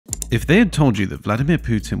If they had told you that Vladimir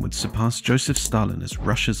Putin would surpass Joseph Stalin as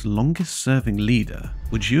Russia's longest-serving leader,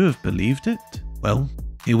 would you have believed it? Well,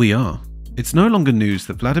 here we are. It's no longer news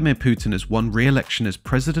that Vladimir Putin has won re-election as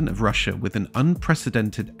president of Russia with an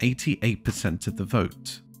unprecedented 88% of the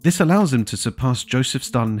vote. This allows him to surpass Joseph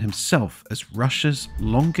Stalin himself as Russia's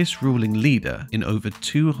longest ruling leader in over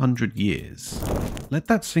 200 years. Let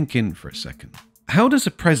that sink in for a second. How does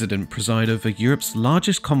a president preside over Europe's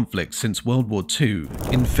largest conflict since World War II,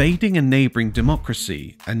 invading a neighbouring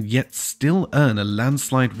democracy, and yet still earn a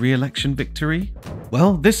landslide re-election victory?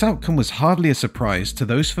 Well, this outcome was hardly a surprise to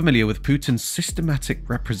those familiar with Putin's systematic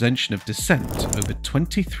representation of dissent over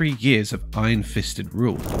 23 years of iron-fisted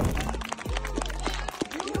rule.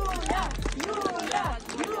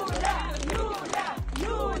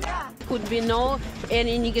 Could be no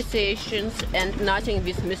any negotiations and nothing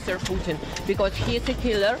with Mr. Putin, because he is a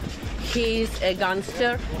killer, he is a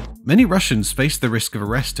gangster. Many Russians faced the risk of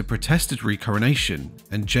arrest to protest his recoronation,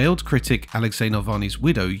 and jailed critic Alexei Navalny's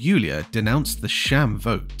widow Yulia denounced the sham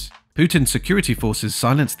vote. Putin's security forces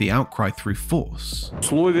silenced the outcry through force.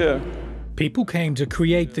 People came to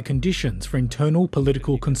create the conditions for internal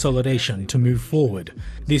political consolidation to move forward.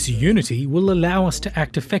 This unity will allow us to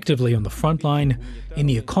act effectively on the front line, in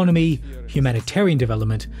the economy, humanitarian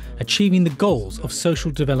development, achieving the goals of social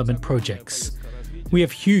development projects. We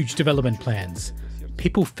have huge development plans.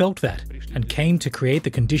 People felt that and came to create the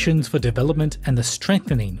conditions for development and the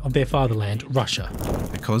strengthening of their fatherland, Russia.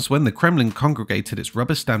 Because when the Kremlin congregated its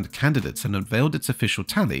rubber-stamped candidates and unveiled its official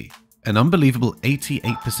tally, an unbelievable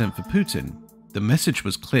 88% for Putin, the message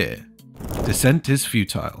was clear. Dissent is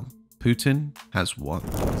futile. Putin has won.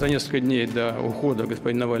 За несколько дней до ухода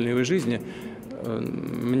господина Навального из жизни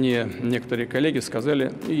мне некоторые коллеги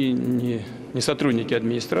сказали, и не сотрудники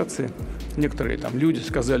администрации, некоторые там люди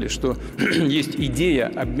сказали, что есть идея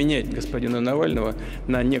обменять господина Навального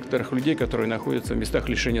на некоторых людей, которые находятся в местах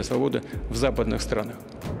лишения свободы в западных странах.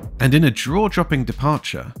 And in a jaw-dropping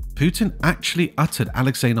departure, Putin actually uttered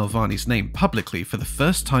Alexei Navalny's name publicly for the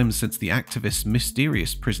first time since the activist's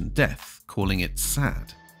mysterious prison death, calling it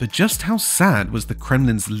sad. But just how sad was the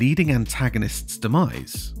Kremlin's leading antagonist's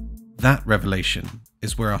demise? That revelation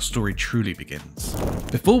is where our story truly begins.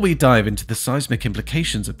 Before we dive into the seismic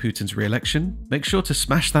implications of Putin's re-election, make sure to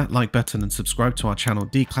smash that like button and subscribe to our channel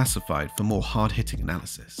Declassified for more hard-hitting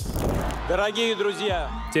analysis.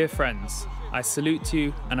 Dear friends, I salute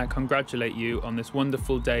you and I congratulate you on this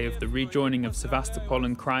wonderful day of the rejoining of Sevastopol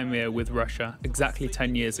and Crimea with Russia exactly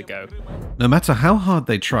 10 years ago. No matter how hard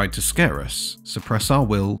they tried to scare us, suppress our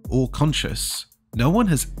will, or conscience, no one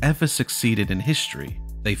has ever succeeded in history.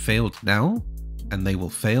 They failed now, and they will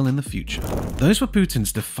fail in the future. Those were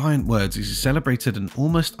Putin's defiant words as he celebrated an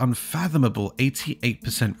almost unfathomable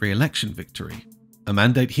 88% re-election victory, a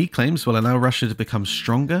mandate he claims will allow Russia to become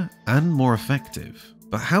stronger and more effective.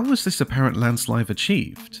 But how was this apparent landslide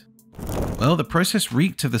achieved? Well, the process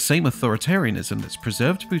reeked of the same authoritarianism that's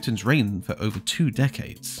preserved Putin's reign for over 2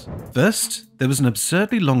 decades. First, there was an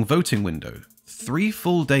absurdly long voting window, 3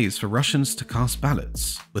 full days for Russians to cast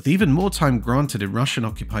ballots, with even more time granted in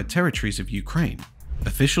Russian-occupied territories of Ukraine.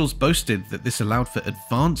 Officials boasted that this allowed for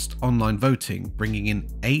advanced online voting, bringing in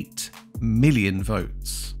 8 million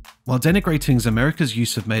votes. While denigrating America's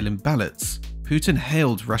use of mail-in ballots, Putin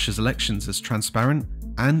hailed Russia's elections as transparent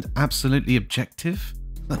and absolutely objective?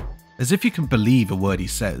 As if you can believe a word he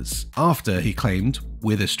says, after he claimed,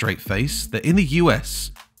 with a straight face, that in the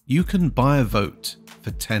US, you can buy a vote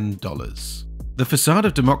for $10. The facade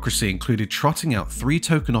of democracy included trotting out 3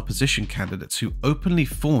 token opposition candidates who openly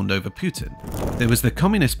fawned over Putin. There was the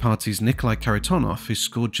Communist Party's Nikolai Kharitonov, who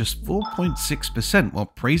scored just 4.6% while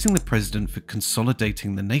praising the president for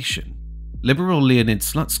consolidating the nation. Liberal Leonid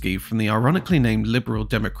Slutsky from the ironically named Liberal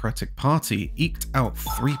Democratic Party eked out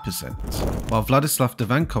 3%, while Vladislav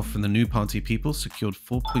Devankov from the New Party People secured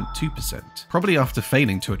 4.2%, probably after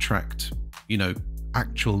failing to attract,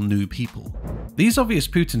 actual new people. These obvious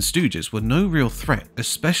Putin stooges were no real threat,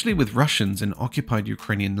 especially with Russians in occupied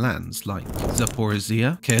Ukrainian lands like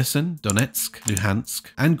Zaporizhia, Kherson, Donetsk,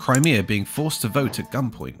 Luhansk, and Crimea being forced to vote at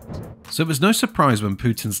gunpoint. So it was no surprise when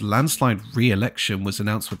Putin's landslide re-election was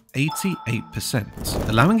announced with 88%,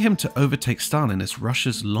 allowing him to overtake Stalin as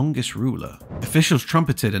Russia's longest ruler. Officials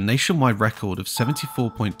trumpeted a nationwide record of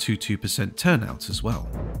 74.22% turnout as well.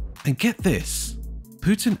 And get this,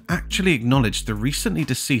 Putin actually acknowledged the recently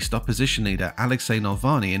deceased opposition leader Alexei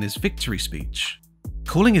Navalny in his victory speech,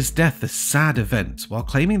 calling his death a sad event while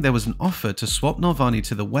claiming there was an offer to swap Navalny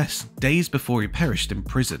to the West days before he perished in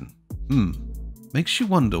prison. Makes you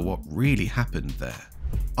wonder what really happened there.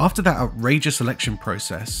 After that outrageous election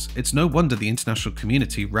process, it's no wonder the international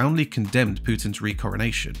community roundly condemned Putin's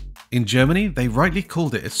recoronation. In Germany, they rightly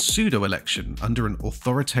called it a pseudo-election under an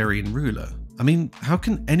authoritarian ruler. I mean, how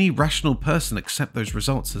can any rational person accept those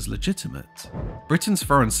results as legitimate? Britain's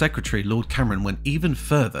Foreign Secretary Lord Cameron went even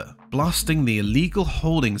further, blasting the illegal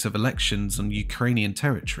holdings of elections on Ukrainian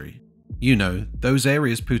territory. You know, those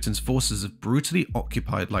areas Putin's forces have brutally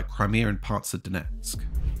occupied like Crimea and parts of Donetsk.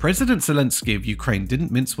 President Zelensky of Ukraine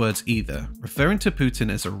didn't mince words either, referring to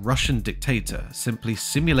Putin as a Russian dictator, simply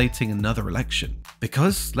simulating another election.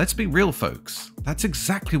 Because, let's be real folks, that's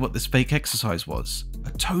exactly what this fake exercise was,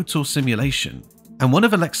 a total simulation. And one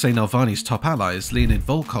of Alexei Navalny's top allies, Leonid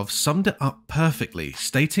Volkov, summed it up perfectly,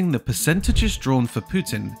 stating the percentages drawn for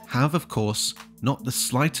Putin have, of course, not the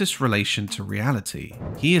slightest relation to reality.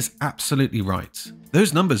 He is absolutely right.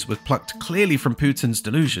 Those numbers were plucked clearly from Putin's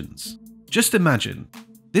delusions. Just imagine,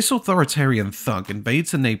 this authoritarian thug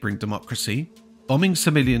invades a neighboring democracy, bombing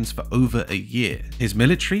civilians for over a year. His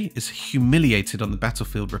military is humiliated on the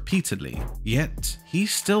battlefield repeatedly, yet he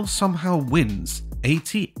still somehow wins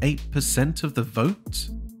 88% of the vote?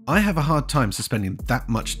 I have a hard time suspending that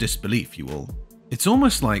much disbelief, you all. It's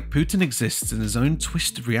almost like Putin exists in his own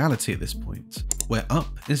twisted reality at this point, where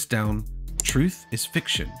up is down, truth is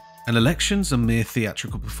fiction, and elections are mere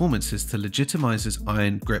theatrical performances to legitimize his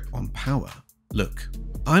iron grip on power. Look,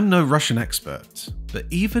 I'm no Russian expert, but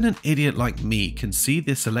even an idiot like me can see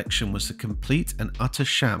this election was a complete and utter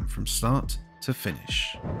sham from start to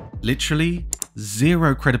finish. Literally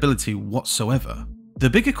zero credibility whatsoever. The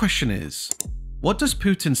bigger question is, what does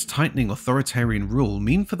Putin's tightening authoritarian rule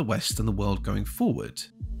mean for the West and the world going forward?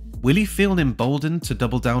 Will he feel emboldened to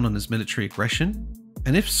double down on his military aggression?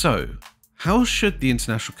 And if so, how should the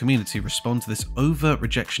international community respond to this overt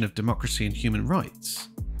rejection of democracy and human rights?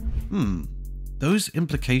 Those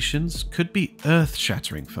implications could be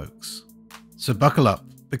earth-shattering, folks. So buckle up,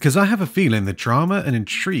 because I have a feeling the drama and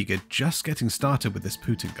intrigue are just getting started with this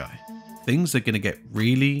Putin guy. Things are going to get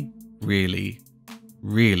really, really,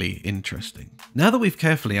 really interesting. Now that we've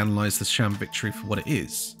carefully analysed the sham victory for what it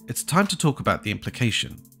is, it's time to talk about the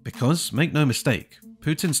implication. Because, make no mistake,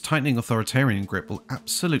 Putin's tightening authoritarian grip will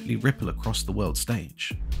absolutely ripple across the world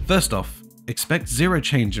stage. First off, expect zero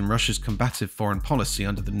change in Russia's combative foreign policy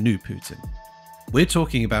under the new Putin. We're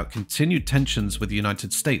talking about continued tensions with the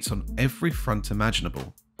United States on every front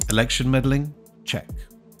imaginable. Election meddling? Check.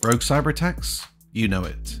 Rogue cyber attacks? You know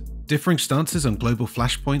it. Differing stances on global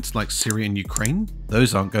flashpoints like Syria and Ukraine?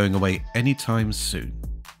 Those aren't going away anytime soon.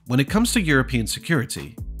 When it comes to European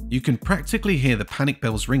security, you can practically hear the panic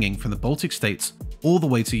bells ringing from the Baltic states all the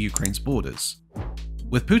way to Ukraine's borders.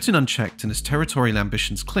 With Putin unchecked and his territorial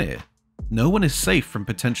ambitions clear, no one is safe from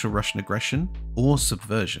potential Russian aggression or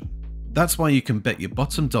subversion. That's why you can bet your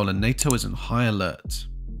bottom dollar NATO is on high alert.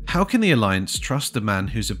 How can the alliance trust a man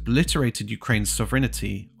who's obliterated Ukraine's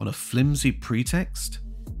sovereignty on a flimsy pretext?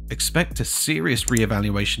 Expect a serious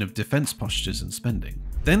re-evaluation of defense postures and spending.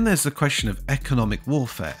 Then there's the question of economic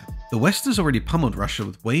warfare. The West has already pummeled Russia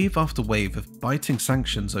with wave after wave of biting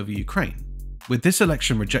sanctions over Ukraine. With this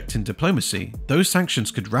election rejecting diplomacy, those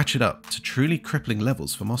sanctions could ratchet up to truly crippling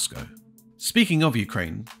levels for Moscow. Speaking of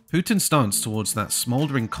Ukraine, Putin's stance towards that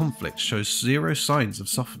smouldering conflict shows zero signs of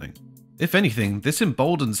softening. If anything, this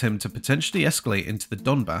emboldens him to potentially escalate into the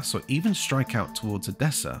Donbass or even strike out towards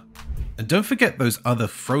Odessa. And don't forget those other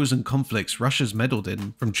frozen conflicts Russia's meddled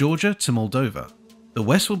in, from Georgia to Moldova. The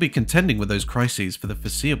West will be contending with those crises for the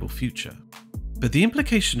foreseeable future. But the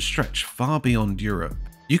implications stretch far beyond Europe.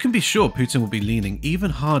 You can be sure Putin will be leaning even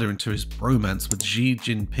harder into his bromance with Xi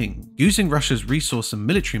Jinping, using Russia's resource and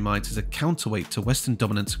military might as a counterweight to Western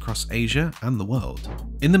dominance across Asia and the world.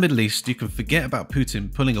 In the Middle East, you can forget about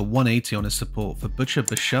Putin pulling a 180 on his support for Butcher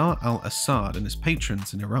Bashar al-Assad and his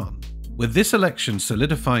patrons in Iran. With this election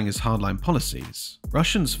solidifying his hardline policies,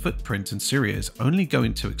 Russia's footprint in Syria is only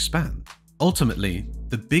going to expand. Ultimately,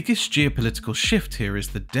 the biggest geopolitical shift here is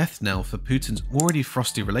the death knell for Putin's already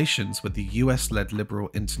frosty relations with the US-led liberal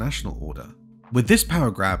international order. With this power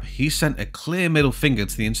grab, he sent a clear middle finger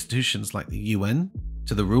to the institutions like the UN,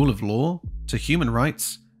 to the rule of law, to human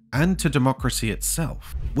rights, and to democracy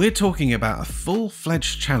itself. We're talking about a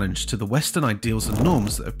full-fledged challenge to the Western ideals and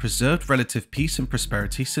norms that have preserved relative peace and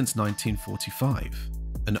prosperity since 1945.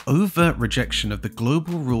 An overt rejection of the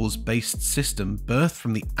global rules-based system birthed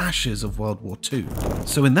from the ashes of World War II.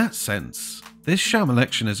 So in that sense, this sham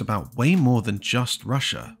election is about way more than just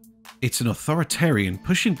Russia. It's an authoritarian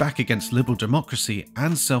pushing back against liberal democracy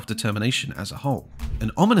and self-determination as a whole.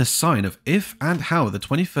 An ominous sign of if and how the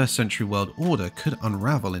 21st century world order could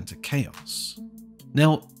unravel into chaos.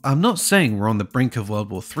 Now, I'm not saying we're on the brink of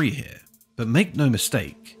World War III here, but make no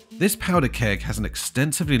mistake, this powder keg has an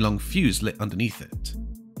extensively long fuse lit underneath it.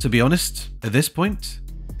 To be honest, at this point,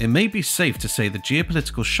 it may be safe to say the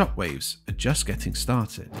geopolitical shockwaves are just getting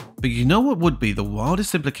started. But you know what would be the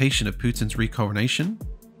wildest implication of Putin's recoronation?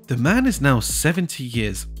 The man is now 70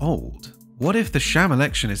 years old. What if the sham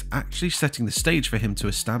election is actually setting the stage for him to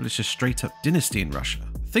establish a straight-up dynasty in Russia?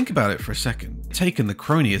 Think about it for a second. Taken the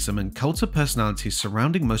cronyism and cult of personalities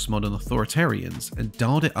surrounding most modern authoritarians and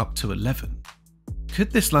dialed it up to 11. Could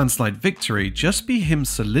this landslide victory just be him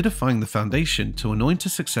solidifying the foundation to anoint a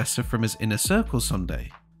successor from his inner circle someday?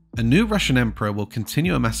 A new Russian emperor will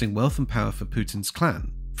continue amassing wealth and power for Putin's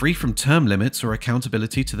clan, free from term limits or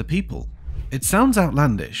accountability to the people. It sounds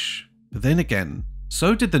outlandish, but then again,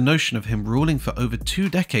 so did the notion of him ruling for over 2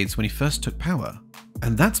 decades when he first took power.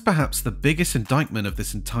 And that's perhaps the biggest indictment of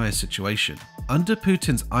this entire situation. Under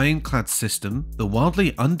Putin's ironclad system, the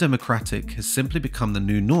wildly undemocratic has simply become the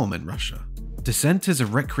new norm in Russia. Dissent is a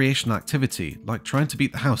recreational activity, like trying to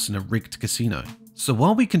beat the house in a rigged casino. So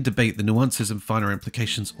while we can debate the nuances and finer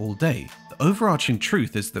implications all day, the overarching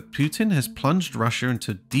truth is that Putin has plunged Russia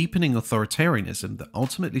into deepening authoritarianism that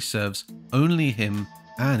ultimately serves only him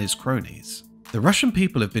and his cronies. The Russian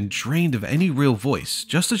people have been drained of any real voice,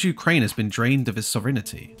 just as Ukraine has been drained of its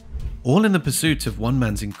sovereignty. All in the pursuit of one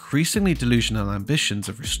man's increasingly delusional ambitions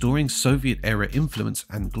of restoring Soviet-era influence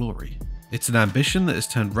and glory. It's an ambition that has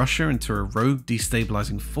turned Russia into a rogue,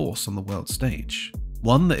 destabilizing force on the world stage.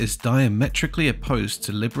 One that is diametrically opposed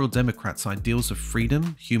to liberal Democrats' ideals of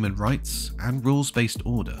freedom, human rights, and rules-based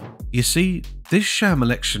order. You see, this sham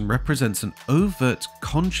election represents an overt,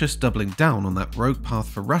 conscious doubling down on that rogue path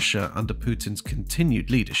for Russia under Putin's continued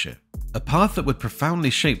leadership. A path that would profoundly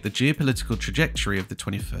shape the geopolitical trajectory of the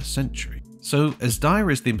 21st century. So, as dire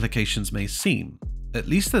as the implications may seem, at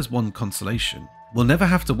least there's one consolation. We'll never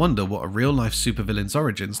have to wonder what a real-life supervillain's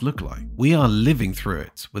origins look like. We are living through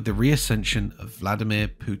it with the reascension of Vladimir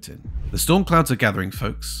Putin. The storm clouds are gathering,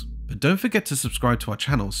 folks, but don't forget to subscribe to our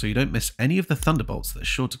channel so you don't miss any of the thunderbolts that are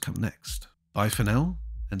sure to come next. Bye for now,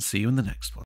 and see you in the next one.